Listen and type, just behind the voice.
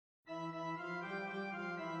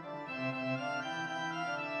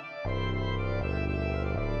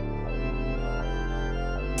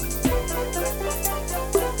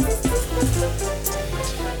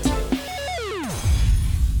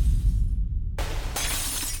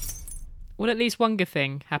Well, at least one good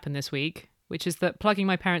thing happened this week, which is that plugging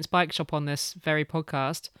my parents' bike shop on this very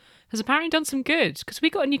podcast has apparently done some good because we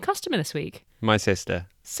got a new customer this week. My sister.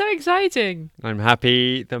 So exciting. I'm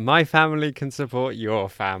happy that my family can support your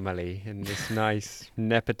family in this nice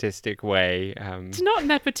nepotistic way. It's not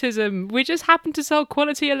nepotism. We just happen to sell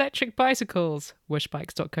quality electric bicycles.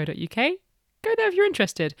 Wishbikes.co.uk. Go there if you're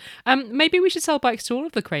interested. Maybe we should sell bikes to all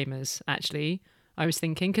of the Kramers, actually. I was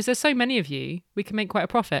thinking, because there's so many of you, we can make quite a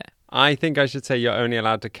profit. I think I should say you're only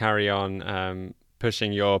allowed to carry on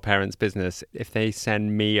pushing your parents' business if they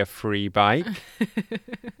send me a free bike.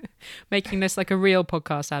 Making this like a real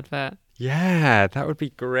podcast advert. Yeah, that would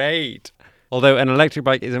be great. Although an electric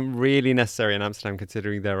bike isn't really necessary in Amsterdam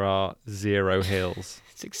considering there are 0 hills.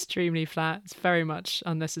 It's extremely flat. It's very much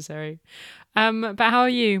unnecessary. But how are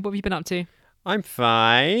you? What have you been up to? I'm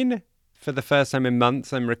fine. For the first time in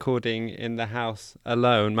months, I'm recording in the house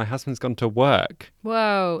alone. My husband's gone to work.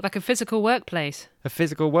 Whoa, like a physical workplace. A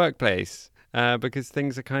physical workplace. Because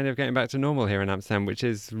things are kind of getting back to normal here in Amsterdam, which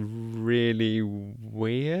is really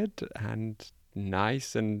weird and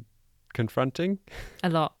nice and confronting. A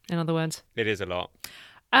lot, in other words. It is a lot.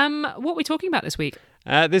 What are we talking about this week?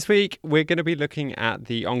 This week, we're going to be looking at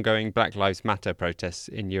the ongoing Black Lives Matter protests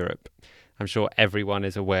in Europe. I'm sure everyone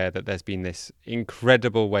is aware that there's been this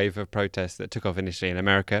incredible wave of protests that took off initially in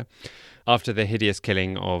America after the hideous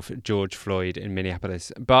killing of George Floyd in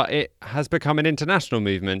Minneapolis. But it has become an international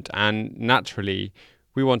movement, and naturally,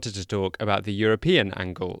 we wanted to talk about the European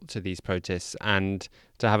angle to these protests and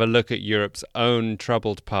to have a look at Europe's own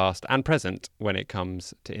troubled past and present when it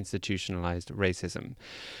comes to institutionalized racism.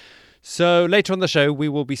 So later on the show, we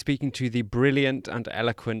will be speaking to the brilliant and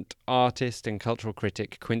eloquent artist and cultural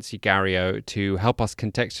critic Quincy Garrio to help us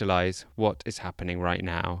contextualize what is happening right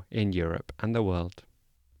now in Europe and the world.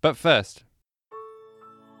 But first...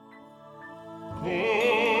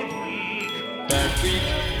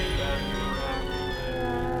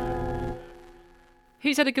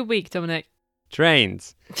 Who's had a good week, Dominic?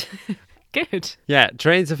 Trains. Good. Yeah,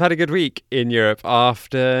 trains have had a good week in Europe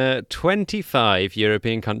after 25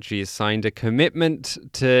 European countries signed a commitment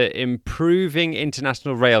to improving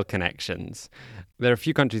international rail connections. There are a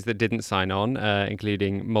few countries that didn't sign on,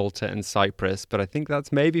 including Malta and Cyprus, but I think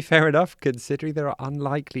that's maybe fair enough considering there are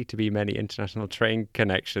unlikely to be many international train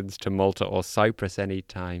connections to Malta or Cyprus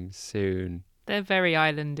anytime soon. They're very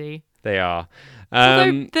islandy. They are.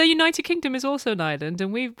 Although the United Kingdom is also an island,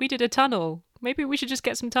 and we did a tunnel. Maybe we should just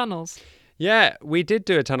get some tunnels. Yeah, we did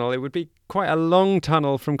do a tunnel. It would be quite a long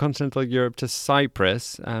tunnel from continental Europe to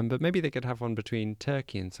Cyprus, but maybe they could have one between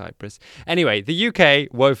Turkey and Cyprus. Anyway, the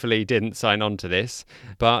UK woefully didn't sign on to this,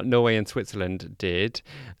 but Norway and Switzerland did.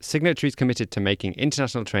 Signatories committed to making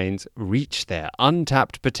international trains reach their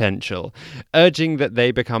untapped potential, urging that they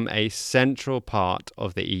become a central part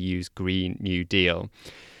of the EU's Green New Deal.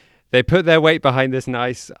 They put their weight behind this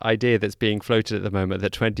nice idea that's being floated at the moment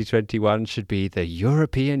that 2021 should be the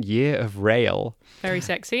European Year of Rail. Very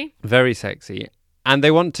sexy. Very sexy. And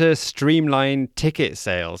they want to streamline ticket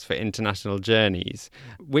sales for international journeys,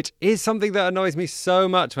 which is something that annoys me so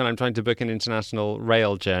much when I'm trying to book an international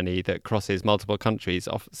rail journey that crosses multiple countries.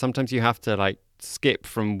 Sometimes you have to skip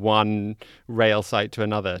from one rail site to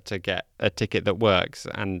another to get a ticket that works,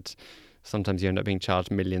 and sometimes you end up being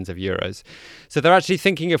charged millions of euros. So they're actually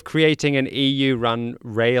thinking of creating an EU-run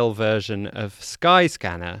rail version of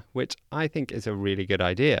Skyscanner, which I think is a really good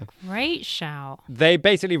idea. Great shout. They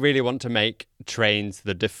basically really want to make trains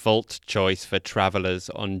the default choice for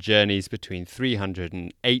travellers on journeys between 300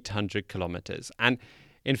 and 800 kilometres. And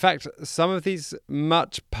in fact, some of these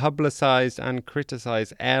much publicised and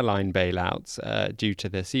criticised airline bailouts due to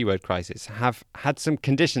the C-word crisis have had some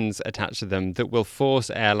conditions attached to them that will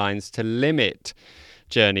force airlines to limit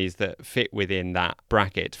journeys that fit within that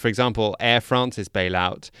bracket. For example, Air France's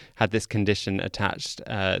bailout had this condition attached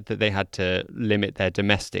that they had to limit their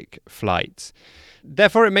domestic flights.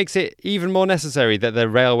 Therefore, it makes it even more necessary that the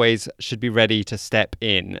railways should be ready to step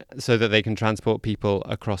in so that they can transport people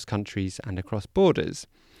across countries and across borders.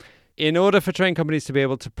 In order for train companies to be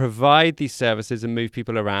able to provide these services and move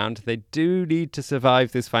people around, they do need to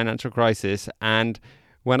survive this financial crisis. And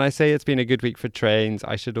when I say it's been a good week for trains,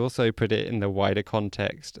 I should also put it in the wider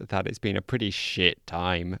context that it's been a pretty shit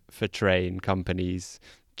time for train companies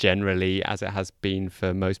generally, as it has been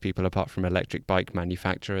for most people apart from electric bike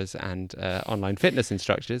manufacturers and online fitness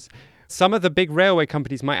instructors. Some of the big railway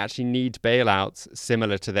companies might actually need bailouts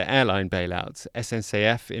similar to the airline bailouts.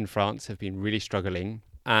 SNCF in France have been really struggling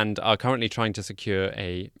and are currently trying to secure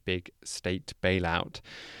a big state bailout.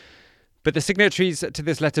 But the signatories to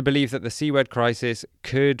this letter believe that the C-word crisis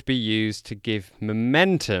could be used to give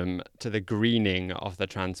momentum to the greening of the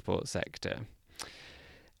transport sector.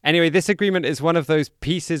 Anyway, this agreement is one of those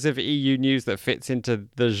pieces of EU news that fits into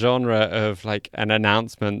the genre of like an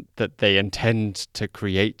announcement that they intend to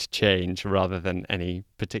create change rather than any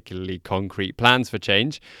particularly concrete plans for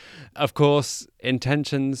change. Of course,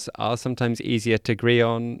 intentions are sometimes easier to agree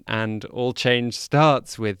on, and all change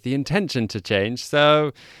starts with the intention to change.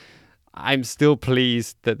 So I'm still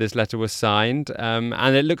pleased that this letter was signed,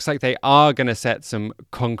 and it looks like they are going to set some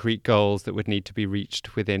concrete goals that would need to be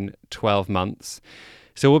reached within 12 months.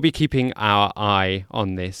 So we'll be keeping our eye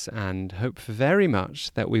on this and hope very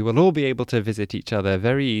much that we will all be able to visit each other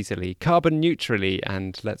very easily, carbon neutrally,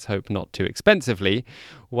 and let's hope not too expensively,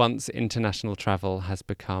 once international travel has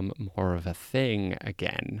become more of a thing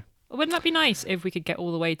again. Wouldn't that be nice if we could get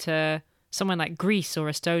all the way to somewhere like Greece or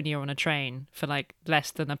Estonia on a train for like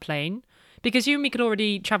less than a plane? Because you and me could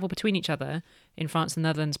already travel between each other in France and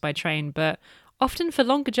Netherlands by train, but often for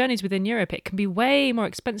longer journeys within Europe, it can be way more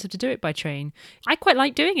expensive to do it by train. I quite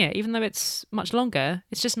like doing it, even though it's much longer.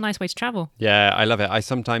 It's just a nice way to travel. Yeah, I love it. I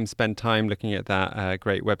sometimes spend time looking at that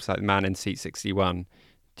great website, Man in Seat 61.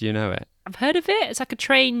 Do you know it? I've heard of it. It's like a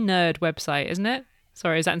train nerd website, isn't it?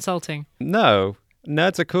 Sorry, is that insulting? No.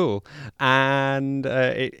 Nerds are cool. And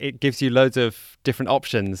it gives you loads of different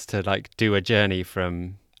options to like do a journey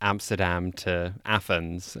from Amsterdam to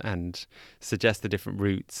Athens and suggest the different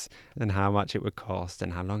routes and how much it would cost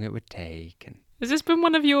and how long it would take. And has this been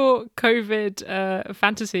one of your COVID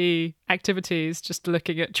fantasy activities, just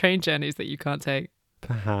looking at train journeys that you can't take?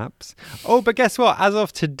 Perhaps. Oh, but guess what? As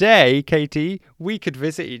of today, Katie, we could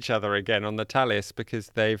visit each other again on the Thalys because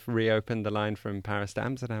they've reopened the line from Paris to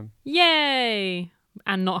Amsterdam. Yay!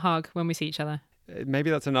 And not hug when we see each other. Maybe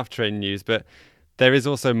that's enough train news, but there is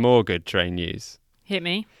also more good train news. Hit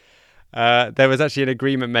me. There was actually an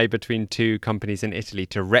agreement made between two companies in Italy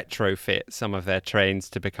to retrofit some of their trains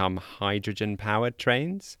to become hydrogen-powered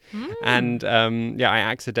trains. And I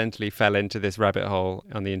accidentally fell into this rabbit hole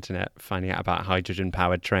on the internet, finding out about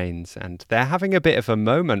hydrogen-powered trains. And they're having a bit of a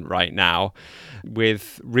moment right now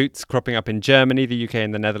with routes cropping up in Germany, the UK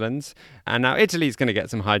and the Netherlands. And now Italy's going to get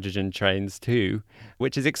some hydrogen trains too,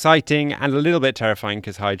 which is exciting and a little bit terrifying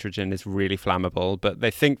because hydrogen is really flammable. But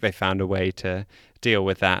they think they found a way to deal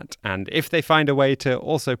with that. And if they find a way to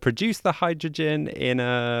also produce the hydrogen in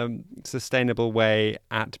a sustainable way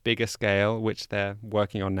at bigger scale, which they're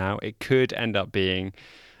working on now, it could end up being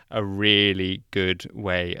a really good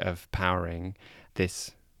way of powering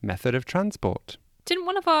this method of transport. Didn't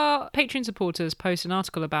one of our Patreon supporters post an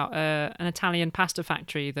article about an Italian pasta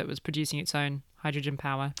factory that was producing its own hydrogen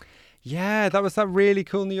power? Yeah, that was that really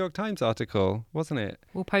cool New York Times article, wasn't it?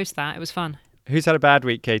 We'll post that. It was fun. Who's had a bad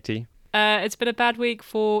week, Katie? It's been a bad week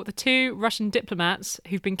for the two Russian diplomats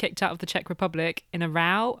who've been kicked out of the Czech Republic in a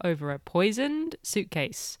row over a poisoned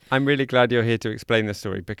suitcase. I'm really glad you're here to explain the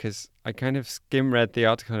story because I kind of skim-read the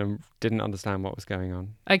article and didn't understand what was going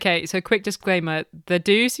on. Okay, so quick disclaimer. There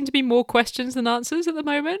do seem to be more questions than answers at the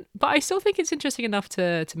moment, but I still think it's interesting enough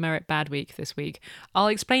to merit bad week this week. I'll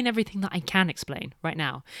explain everything that I can explain right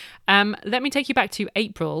now. Let me take you back to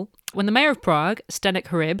April, when the mayor of Prague, Zdeněk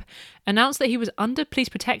Hrib, announced that he was under police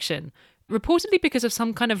protection, reportedly because of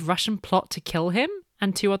some kind of Russian plot to kill him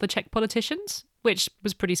and two other Czech politicians, which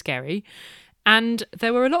was pretty scary. And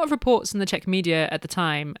there were a lot of reports in the Czech media at the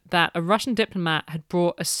time that a Russian diplomat had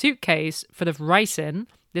brought a suitcase full of ricin,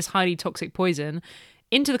 this highly toxic poison,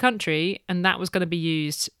 into the country, and that was going to be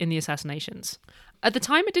used in the assassinations. At the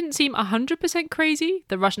time, it didn't seem 100% crazy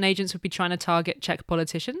that Russian agents would be trying to target Czech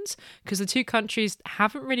politicians, because the two countries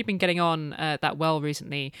haven't really been getting on that well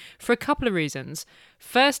recently, for a couple of reasons.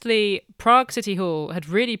 Firstly, Prague City Hall had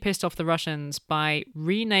really pissed off the Russians by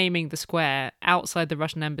renaming the square outside the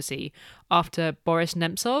Russian embassy after Boris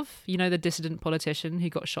Nemtsov, you know, the dissident politician who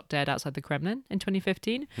got shot dead outside the Kremlin in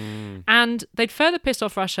 2015. And they'd further pissed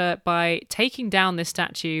off Russia by taking down this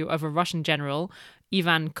statue of a Russian general,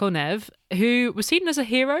 Ivan Konev, who was seen as a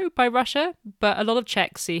hero by Russia, but a lot of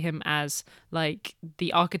Czechs see him as like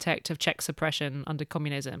the architect of Czech suppression under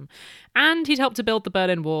communism. And he'd helped to build the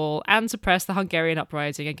Berlin Wall and suppress the Hungarian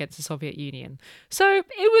uprising against the Soviet Union. So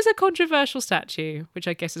it was a controversial statue, which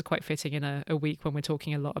I guess is quite fitting in a week when we're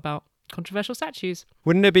talking a lot about controversial statues.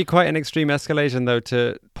 Wouldn't it be quite an extreme escalation, though,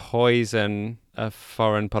 to poison a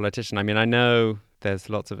foreign politician? I mean, I know there's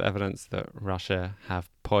lots of evidence that Russia have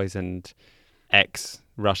poisoned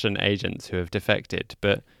ex-Russian agents who have defected,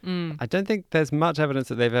 but I don't think there's much evidence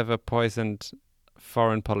that they've ever poisoned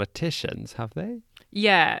foreign politicians, have they?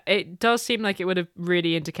 Yeah, it does seem like it would have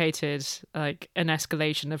really indicated like an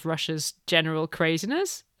escalation of Russia's general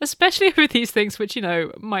craziness, especially with these things which,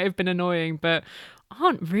 might have been annoying, but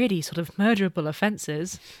aren't really sort of murderable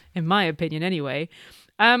offences, in my opinion anyway.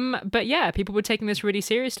 But yeah, people were taking this really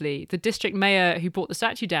seriously. The district mayor who brought the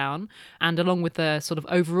statue down, and along with the sort of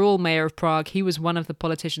overall mayor of Prague, he was one of the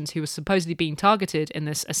politicians who was supposedly being targeted in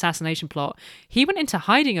this assassination plot. He went into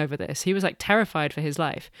hiding over this. He was like terrified for his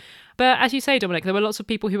life. But as you say, Dominic, there were lots of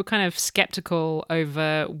people who were kind of skeptical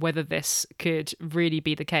over whether this could really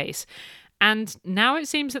be the case. And now it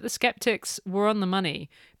seems that the skeptics were on the money,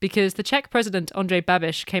 because the Czech president, Andrej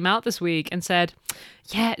Babiš, came out this week and said,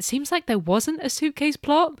 yeah, it seems like there wasn't a suitcase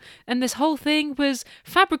plot, and this whole thing was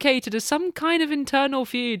fabricated as some kind of internal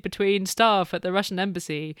feud between staff at the Russian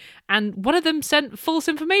embassy, and one of them sent false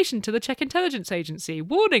information to the Czech intelligence agency,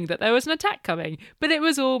 warning that there was an attack coming, but it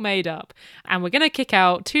was all made up. And we're going to kick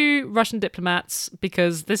out 2 Russian diplomats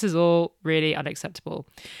because this is all really unacceptable.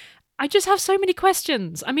 I just have so many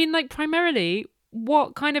questions. I mean, like, primarily,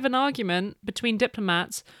 what kind of an argument between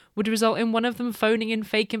diplomats would result in one of them phoning in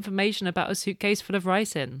fake information about a suitcase full of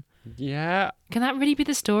rice in? Yeah. Can that really be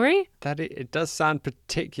the story? It does sound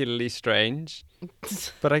particularly strange.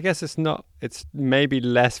 But I guess it's maybe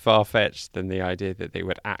less far-fetched than the idea that they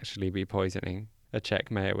would actually be poisoning a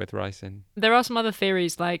Czech mayor with rice in. There are some other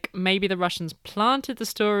theories, like maybe the Russians planted the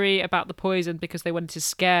story about the poison because they wanted to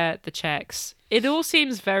scare the Czechs. It all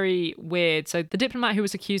seems very weird. So the diplomat who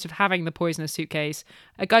was accused of having the poisonous suitcase,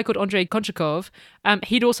 a guy called Andrei Konchakov,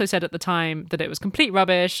 he'd also said at the time that it was complete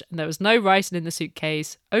rubbish and there was no rice in the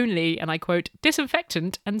suitcase, only, and I quote,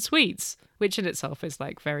 disinfectant and sweets, which in itself is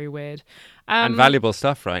like very weird. And valuable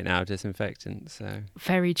stuff right now, disinfectant. So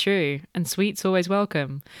very true. And sweets always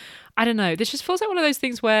welcome. I don't know. This just feels like one of those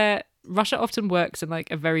things where Russia often works in like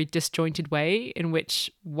a very disjointed way, in which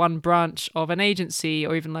one branch of an agency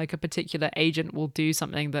or even like a particular agent will do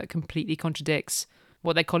something that completely contradicts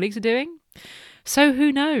what their colleagues are doing. So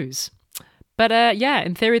who knows? But yeah,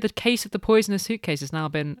 in theory, the case of the poisonous suitcase has now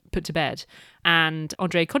been put to bed. And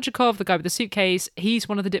Andrei Konchakov, the guy with the suitcase, he's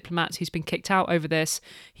one of the diplomats who's been kicked out over this.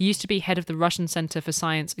 He used to be head of the Russian Center for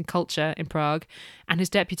Science and Culture in Prague, and his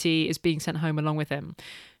deputy is being sent home along with him.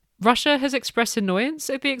 Russia has expressed annoyance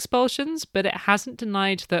at the expulsions, but it hasn't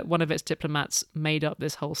denied that one of its diplomats made up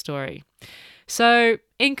this whole story. So,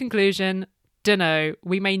 in conclusion, dunno,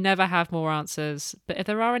 we may never have more answers, but if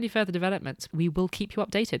there are any further developments, we will keep you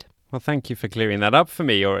updated. Well, thank you for clearing that up for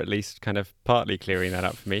me, or at least kind of partly clearing that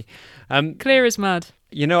up for me. Clear as mud.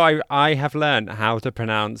 You know, I have learned how to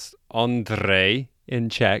pronounce Ondrej in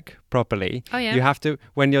Czech properly. Oh, yeah? You have to,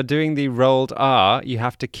 when you're doing the rolled R, you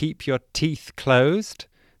have to keep your teeth closed.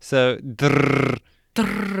 So, drrr.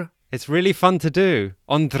 Drrr. It's really fun to do.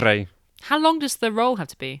 Ondrej. How long does the roll have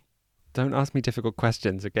to be? Don't ask me difficult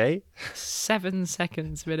questions, okay? 7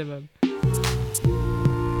 seconds minimum.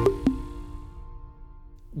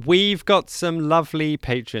 We've got some lovely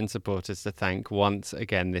Patreon supporters to thank once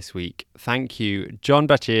again this week. Thank you, John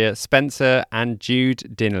Bachir, Spencer, and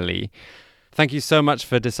Jude Dinnerly. Thank you so much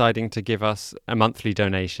for deciding to give us a monthly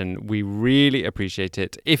donation. We really appreciate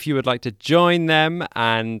it. If you would like to join them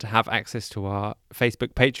and have access to our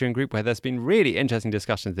Facebook Patreon group, where there's been really interesting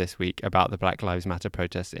discussions this week about the Black Lives Matter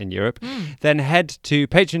protests in Europe, then head to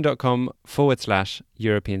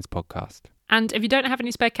patreon.com/Europeans podcast. And if you don't have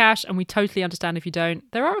any spare cash, and we totally understand if you don't,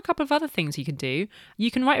 there are a couple of other things you can do.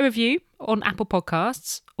 You can write a review on Apple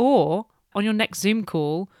Podcasts, or on your next Zoom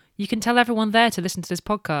call, you can tell everyone there to listen to this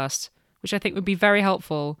podcast, which I think would be very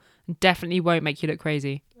helpful and definitely won't make you look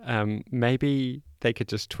crazy. Maybe they could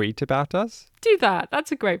just tweet about us? Do that.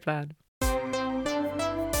 That's a great plan.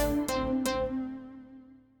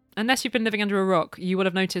 Unless you've been living under a rock, you will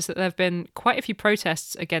have noticed that there have been quite a few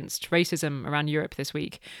protests against racism around Europe this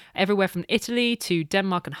week. Everywhere from Italy to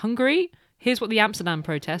Denmark and Hungary. Here's what the Amsterdam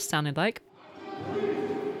protest sounded like.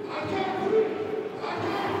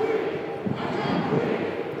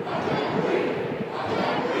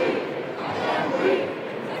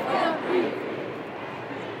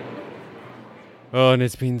 Oh, and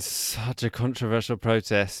it's been such a controversial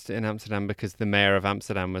protest in Amsterdam because the mayor of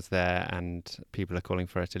Amsterdam was there and people are calling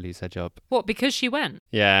for her to lose her job. What, because she went?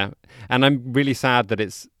 Yeah, and I'm really sad that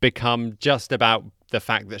it's become just about the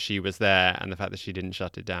fact that she was there and the fact that she didn't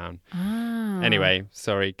shut it down. Anyway,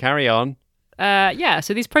 sorry, carry on.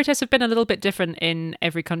 So these protests have been a little bit different in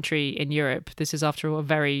every country in Europe. This is, after all, a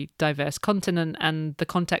very diverse continent, and the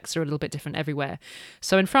contexts are a little bit different everywhere.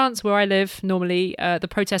 So in France, where I live, normally the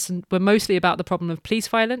protests were mostly about the problem of police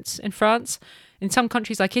violence in France. In some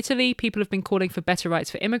countries like Italy, people have been calling for better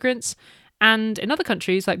rights for immigrants. And in other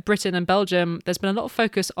countries like Britain and Belgium, there's been a lot of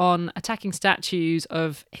focus on attacking statues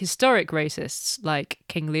of historic racists like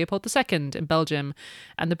King Leopold II in Belgium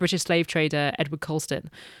and the British slave trader Edward Colston.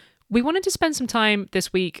 We wanted to spend some time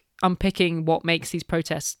this week unpicking what makes these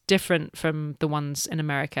protests different from the ones in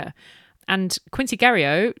America. And Quincy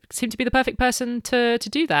Garrio seemed to be the perfect person to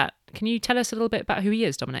do that. Can you tell us a little bit about who he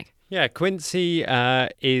is, Dominic? Yeah, Quincy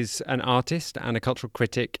is an artist and a cultural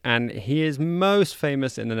critic, and he is most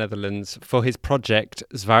famous in the Netherlands for his project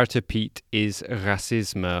Zwarte Piet is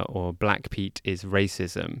Racisme, or Black Pete is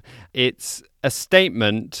Racism. It's a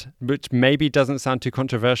statement which maybe doesn't sound too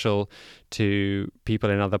controversial to people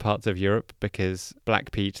in other parts of Europe, because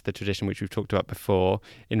Black Pete, the tradition which we've talked about before,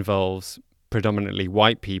 involves predominantly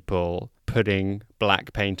white people putting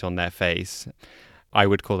black paint on their face. I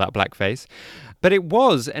would call that blackface. But it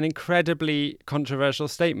was an incredibly controversial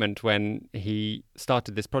statement when he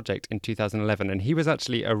started this project in 2011. And he was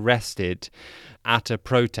actually arrested at a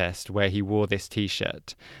protest where he wore this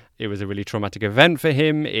T-shirt. It was a really traumatic event for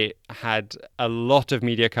him. It had a lot of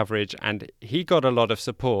media coverage, and he got a lot of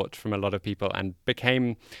support from a lot of people and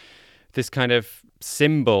became this kind of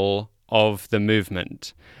symbol of the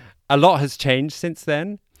movement. A lot has changed since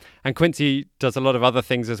then. And Quincy does a lot of other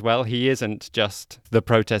things as well. He isn't just the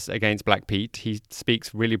protest against Black Pete. He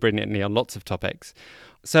speaks really brilliantly on lots of topics.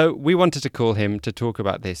 So we wanted to call him to talk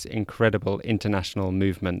about this incredible international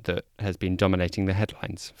movement that has been dominating the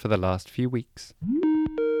headlines for the last few weeks.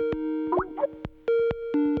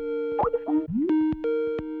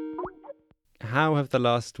 How have the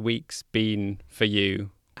last weeks been for you?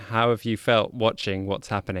 How have you felt watching what's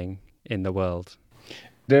happening in the world?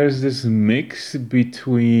 There's this mix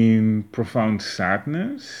between profound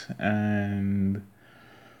sadness and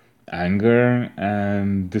anger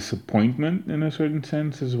and disappointment in a certain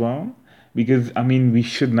sense as well. Because, we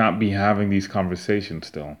should not be having these conversations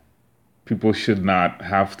still. People should not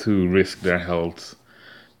have to risk their health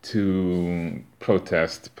to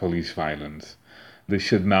protest police violence. They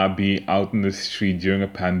should not be out in the street during a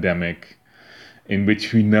pandemic in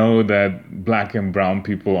which we know that black and brown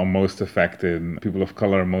people are most affected, people of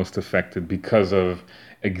color are most affected because of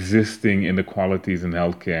existing inequalities in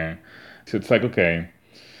healthcare. So it's like, okay,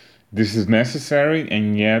 this is necessary,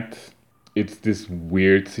 and yet it's this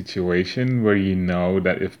weird situation where you know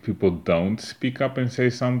that if people don't speak up and say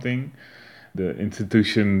something, the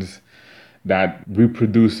institutions that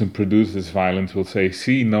reproduce and produce this violence will say,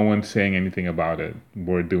 see, no one's saying anything about it.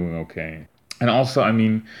 We're doing okay. And also,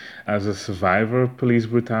 as a survivor of police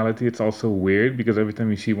brutality, it's also weird because every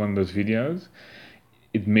time you see one of those videos,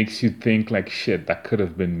 it makes you think like, shit, that could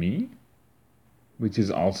have been me, which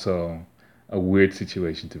is also a weird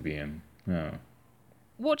situation to be in. Yeah.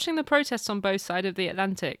 Watching the protests on both sides of the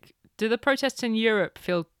Atlantic, do the protests in Europe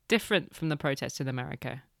feel different from the protests in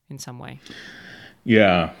America in some way?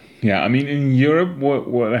 Yeah. In Europe,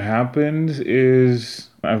 what happens is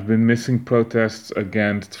I've been missing protests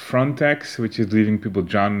against Frontex, which is leaving people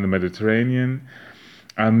drown in the Mediterranean.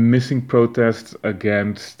 I'm missing protests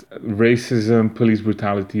against racism, police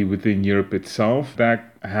brutality within Europe itself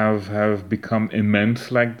that have become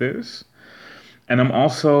immense like this. And I'm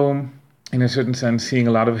also, in a certain sense, seeing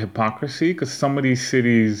a lot of hypocrisy because some of these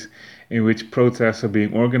cities in which protests are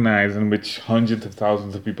being organized and in which hundreds of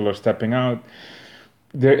thousands of people are stepping out,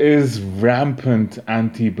 there is rampant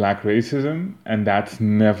anti-black racism, and that's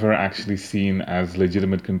never actually seen as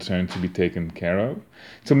legitimate concern to be taken care of.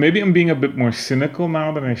 So maybe I'm being a bit more cynical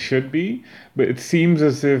now than I should be, but it seems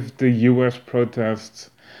as if the US protests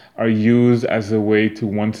are used as a way to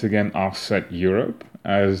once again offset Europe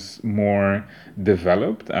as more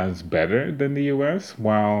developed, as better than the US,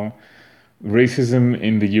 while racism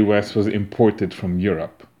in the US was imported from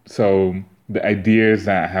Europe. So the ideas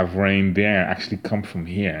that have reigned there actually come from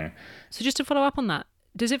here. So just to follow up on that,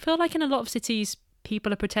 does it feel like in a lot of cities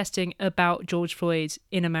people are protesting about George Floyd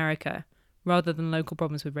in America rather than local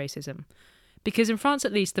problems with racism? Because in France,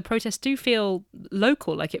 at least, the protests do feel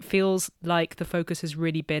local. Like it feels like the focus has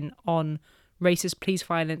really been on racist police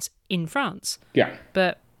violence in France. Yeah.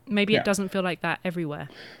 But maybe it doesn't feel like that everywhere.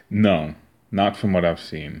 No, not from what I've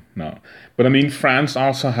seen, no. But France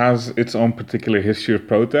also has its own particular history of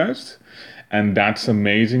protest. And that's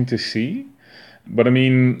amazing to see. But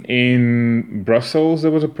in Brussels,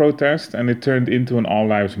 there was a protest and it turned into an All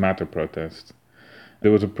Lives Matter protest.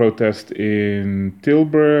 There was a protest in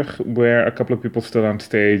Tilburg where a couple of people stood on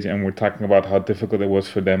stage and were talking about how difficult it was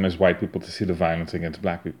for them as white people to see the violence against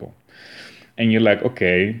black people. And you're like,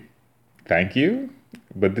 okay, thank you,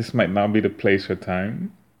 but this might not be the place or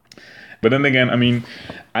time. But then again,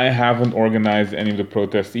 I haven't organized any of the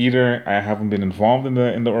protests either. I haven't been involved in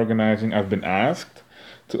the organizing. I've been asked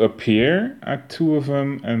to appear at two of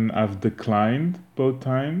them, and I've declined both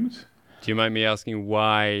times. Do you mind me asking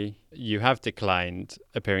why you have declined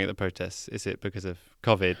appearing at the protests? Is it because of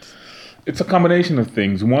COVID? It's a combination of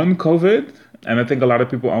things. One, COVID, and I think a lot of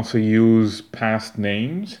people also use past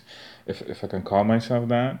names, if I can call myself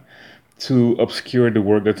that, to obscure the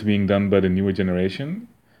work that's being done by the newer generation.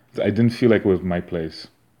 I didn't feel like it was my place.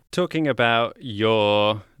 Talking about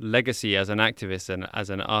your legacy as an activist and as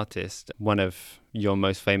an artist, one of your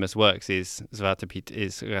most famous works is Zwarte Piet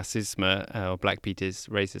is Racisme, or Black Piet is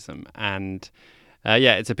Racism. And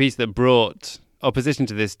it's a piece that brought opposition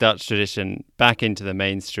to this Dutch tradition back into the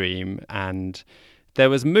mainstream. And there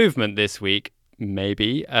was movement this week,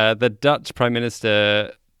 maybe. The Dutch Prime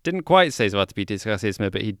Minister didn't quite say Zwarte Piet is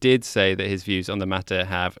Racisme, but he did say that his views on the matter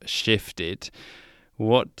have shifted.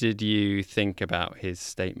 What did you think about his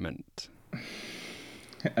statement?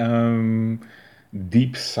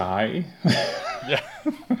 Deep sigh. Yeah.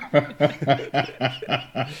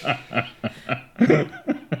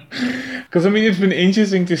 Because, it's been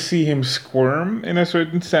interesting to see him squirm in a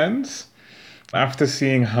certain sense after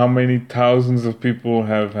seeing how many thousands of people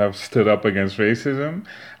have stood up against racism.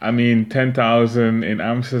 10,000 in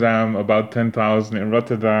Amsterdam, about 10,000 in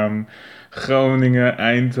Rotterdam, Groningen,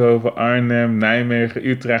 Eindhoven, Arnhem, Nijmegen,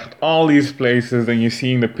 Utrecht, all these places, and you're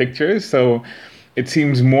seeing the pictures. So it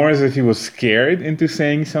seems more as if he was scared into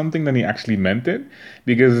saying something than he actually meant it.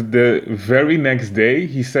 Because the very next day,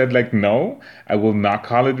 he said, no, I will not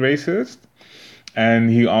call it racist. And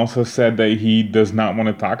he also said that he does not want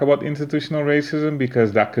to talk about institutional racism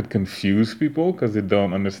because that could confuse people because they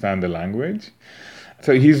don't understand the language.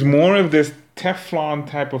 So he's more of this Teflon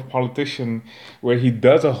type of politician where he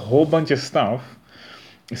does a whole bunch of stuff,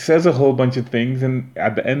 says a whole bunch of things, and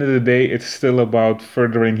at the end of the day, it's still about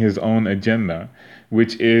furthering his own agenda,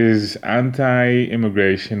 which is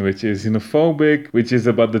anti-immigration, which is xenophobic, which is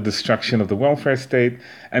about the destruction of the welfare state.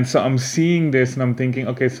 And so I'm seeing this and I'm thinking,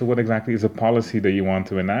 okay, so what exactly is a policy that you want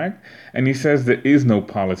to enact? And he says there is no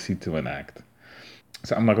policy to enact.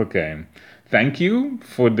 So I'm like, okay, thank you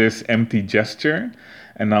for this empty gesture.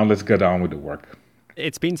 And now let's get on with the work.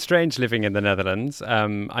 It's been strange living in the Netherlands.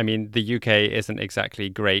 The UK isn't exactly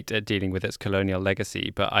great at dealing with its colonial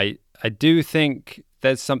legacy, but I do think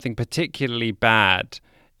there's something particularly bad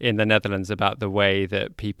in the Netherlands about the way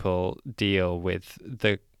that people deal with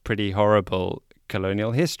the pretty horrible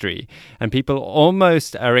colonial history. And people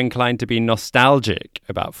almost are inclined to be nostalgic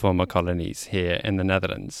about former colonies here in the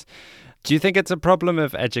Netherlands. Do you think it's a problem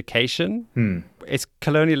of education? Is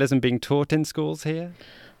colonialism being taught in schools here?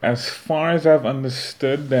 As far as I've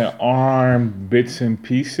understood, there are bits and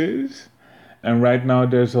pieces. And right now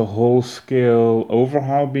there's a whole-scale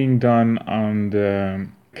overhaul being done on the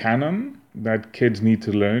canon that kids need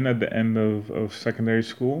to learn at the end of secondary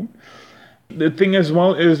school. The thing as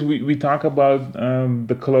well is we talk about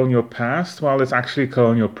the colonial past while it's actually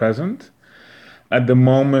colonial present. At the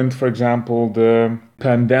moment, for example, the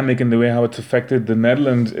pandemic and the way how it's affected the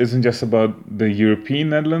Netherlands isn't just about the European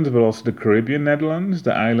Netherlands, but also the Caribbean Netherlands,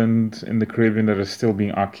 the islands in the Caribbean that are still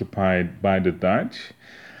being occupied by the Dutch.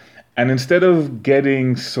 And instead of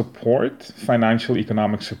getting support, financial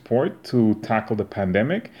economic support to tackle the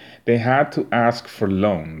pandemic, they had to ask for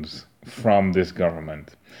loans from this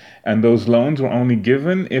government. And those loans were only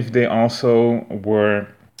given if they also were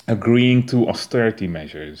agreeing to austerity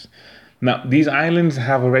measures. Now, these islands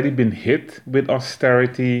have already been hit with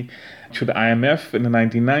austerity through the IMF in the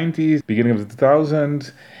 1990s, beginning of the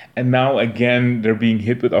 2000s, and now again they're being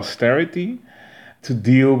hit with austerity to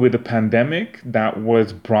deal with the pandemic that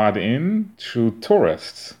was brought in through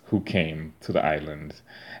tourists who came to the islands.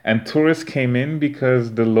 And tourists came in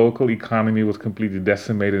because the local economy was completely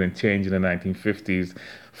decimated and changed in the 1950s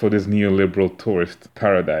for this neoliberal tourist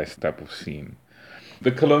paradise type of scene.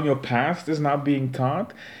 The colonial past is not being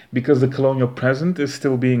taught because the colonial present is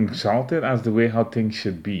still being exalted as the way how things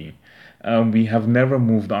should be. We have never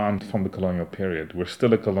moved on from the colonial period. We're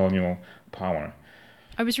still a colonial power.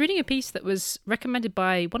 I was reading a piece that was recommended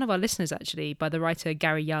by one of our listeners, actually, by the writer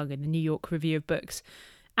Gary Young in the New York Review of Books.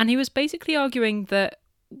 And he was basically arguing that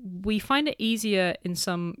we find it easier in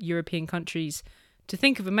some European countries to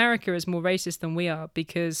think of America as more racist than we are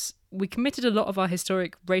because we committed a lot of our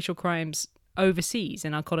historic racial crimes overseas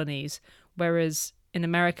in our colonies, whereas in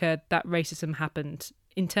America that racism happened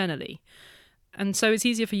internally. And so it's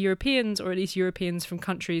easier for Europeans, or at least Europeans from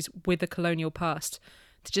countries with a colonial past,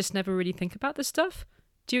 to just never really think about this stuff.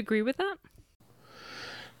 Do you agree with that?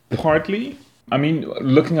 Partly.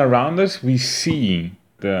 Looking around us, we see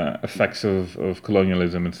the effects of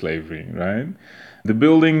colonialism and slavery, right? The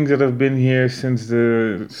buildings that have been here since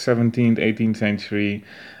the 17th, 18th century,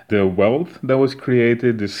 The wealth that was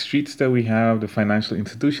created, the streets that we have, the financial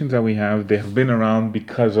institutions that we have, they have been around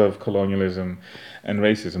because of colonialism and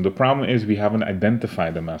racism. The problem is we haven't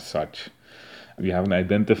identified them as such. We haven't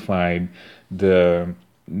identified the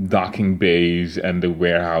docking bays and the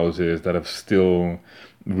warehouses that have still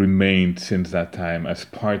remained since that time as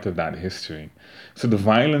part of that history. So the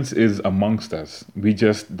violence is amongst us. We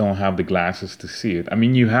just don't have the glasses to see it. I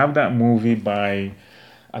mean, you have that movie by,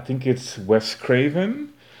 I think it's Wes Craven,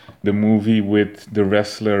 the movie with the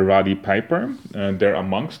wrestler Roddy Piper. They're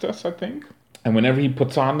Amongst Us, I think. And whenever he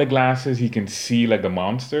puts on the glasses, he can see like the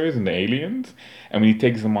monsters and the aliens. And when he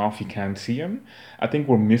takes them off, he can't see them. I think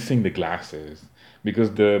we're missing the glasses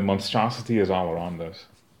because the monstrosity is all around us.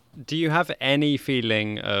 Do you have any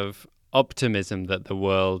feeling of optimism that the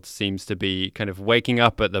world seems to be kind of waking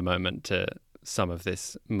up at the moment to some of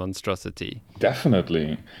this monstrosity?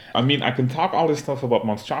 Definitely. I mean, I can talk all this stuff about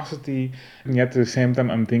monstrosity, and yet at the same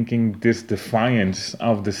time, I'm thinking this defiance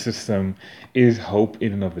of the system is hope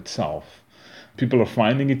in and of itself. People are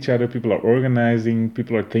finding each other, people are organizing,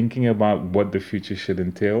 people are thinking about what the future should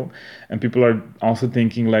entail, and people are also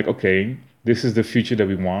thinking like, okay, this is the future that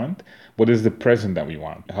we want. What is the present that we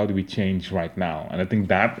want? How do we change right now? And I think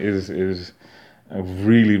that is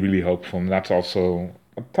really, really helpful. And that's also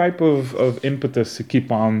a type of impetus to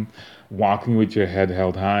keep on walking with your head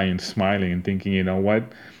held high and smiling and thinking, you know what?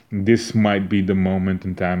 This might be the moment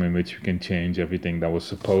in time in which we can change everything that was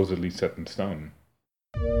supposedly set in stone.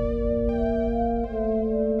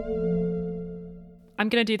 I'm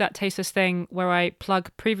going to do that tasteless thing where I plug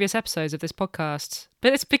previous episodes of this podcast,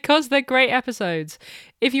 but it's because they're great episodes.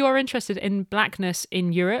 If you are interested in blackness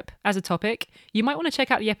in Europe as a topic, you might want to check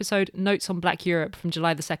out the episode Notes on Black Europe from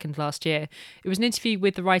July the 2nd last year. It was an interview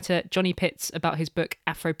with the writer Johnny Pitts about his book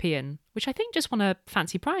Afropean, which I think just won a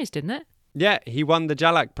fancy prize, didn't it? Yeah, he won the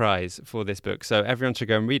Jalak Prize for this book, so everyone should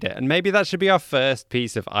go and read it. And maybe that should be our first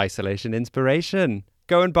piece of isolation inspiration.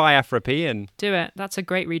 Go and buy Afropean. Do it. That's a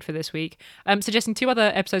great read for this week. Suggesting 2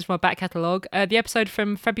 other episodes from our back catalogue. The episode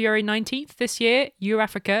from February 19th this year,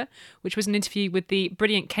 Eurafrica, which was an interview with the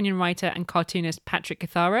brilliant Kenyan writer and cartoonist Patrick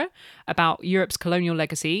Kithara about Europe's colonial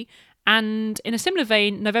legacy. And in a similar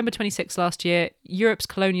vein, November 26th last year, Europe's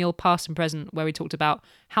colonial past and present, where we talked about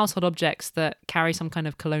household objects that carry some kind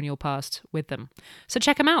of colonial past with them. So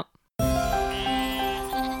check them out.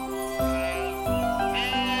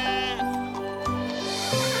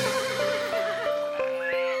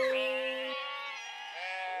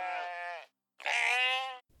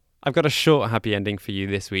 I've got a short happy ending for you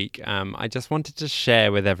this week. I just wanted to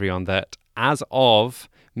share with everyone that as of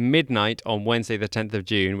midnight on Wednesday, the 10th of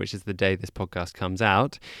June, which is the day this podcast comes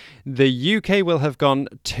out, the UK will have gone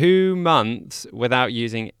 2 months without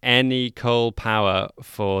using any coal power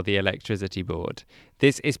for the electricity board.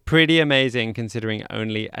 This is pretty amazing considering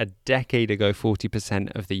only a decade ago,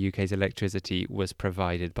 40% of the UK's electricity was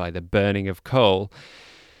provided by the burning of coal.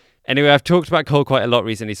 Anyway, I've talked about coal quite a lot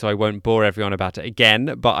recently, so I won't bore everyone about it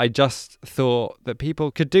again, but I just thought that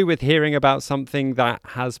people could do with hearing about something that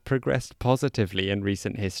has progressed positively in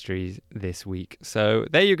recent history this week. So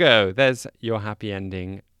there you go. There's your happy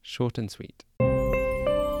ending, short and sweet.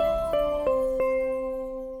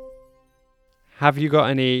 Have you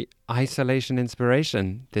got any isolation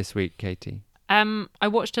inspiration this week, Katie? I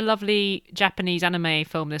watched a lovely Japanese anime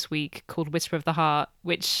film this week called Whisper of the Heart,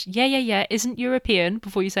 which, isn't European,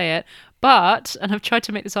 before you say it, but, and I've tried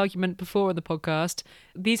to make this argument before on the podcast,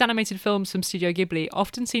 these animated films from Studio Ghibli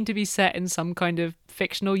often seem to be set in some kind of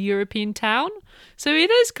fictional European town, so it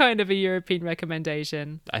is kind of a European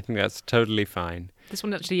recommendation. I think that's totally fine. This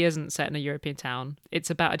one actually isn't set in a European town. It's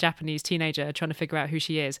about a Japanese teenager trying to figure out who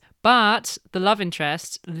she is. But the love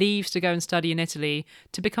interest leaves to go and study in Italy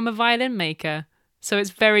to become a violin maker. So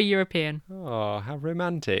it's very European. Oh, how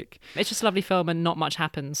romantic. It's just a lovely film and not much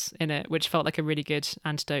happens in it, which felt like a really good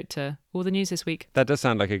antidote to all the news this week. That does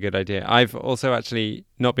sound like a good idea. I've also actually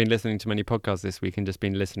not been listening to many podcasts this week and just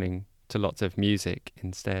been listening to lots of music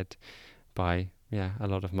instead by, a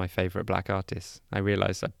lot of my favourite black artists. I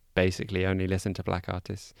realised I basically only listen to black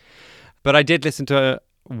artists. But I did listen to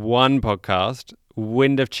one podcast,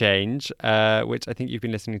 Wind of Change, which I think you've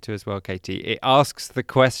been listening to as well, Katie. It asks the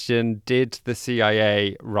question, did the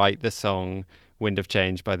CIA write the song Wind of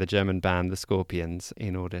Change by the German band The Scorpions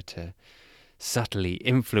in order to subtly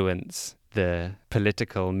influence the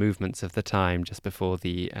political movements of the time just before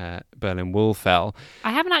the Berlin Wall fell?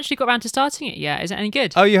 I haven't actually got around to starting it yet. Is it any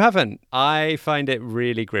good? Oh, you haven't? I find it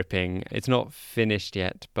really gripping. It's not finished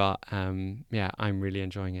yet, but I'm really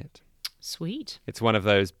enjoying it. Sweet. It's one of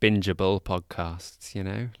those bingeable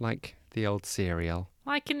podcasts, like the old serial.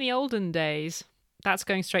 Like in the olden days. That's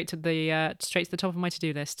going straight to the top of my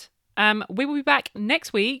to-do list. We will be back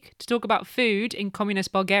next week to talk about food in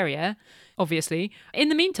communist Bulgaria, obviously. In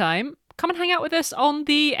the meantime, come and hang out with us on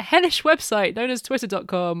the hellish website known as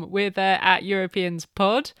twitter.com with at Europeans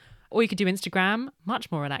Pod. Or you could do Instagram, much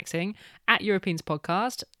more relaxing, at Europeans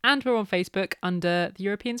Podcast. And we're on Facebook under the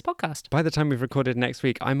Europeans Podcast. By the time we've recorded next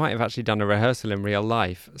week, I might have actually done a rehearsal in real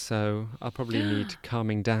life. So I'll probably need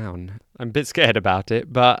calming down. I'm a bit scared about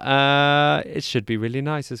it, but it should be really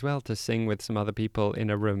nice as well to sing with some other people in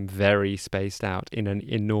a room very spaced out in an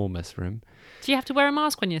enormous room. Do you have to wear a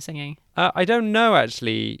mask when you're singing? I don't know,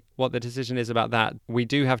 actually, what the decision is about that. We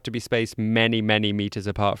do have to be spaced many, many meters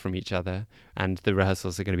apart from each other, and the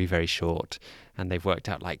rehearsals are going to be very short, and they've worked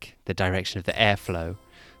out, like, the direction of the airflow,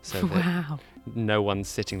 so that no one's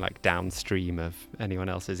sitting, like, downstream of anyone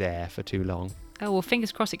else's air for too long. Oh, well,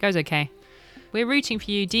 fingers crossed it goes okay. We're rooting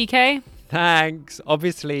for you, DK. Thanks.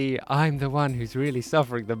 Obviously, I'm the one who's really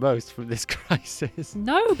suffering the most from this crisis.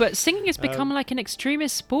 No, but singing has become like an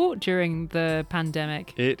extremist sport during the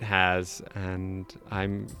pandemic. It has, and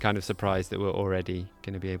I'm kind of surprised that we're already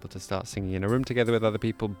going to be able to start singing in a room together with other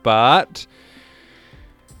people, but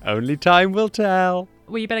only time will tell.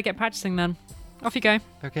 Well, you better get practicing then. Off you go.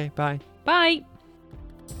 Okay, bye. Bye.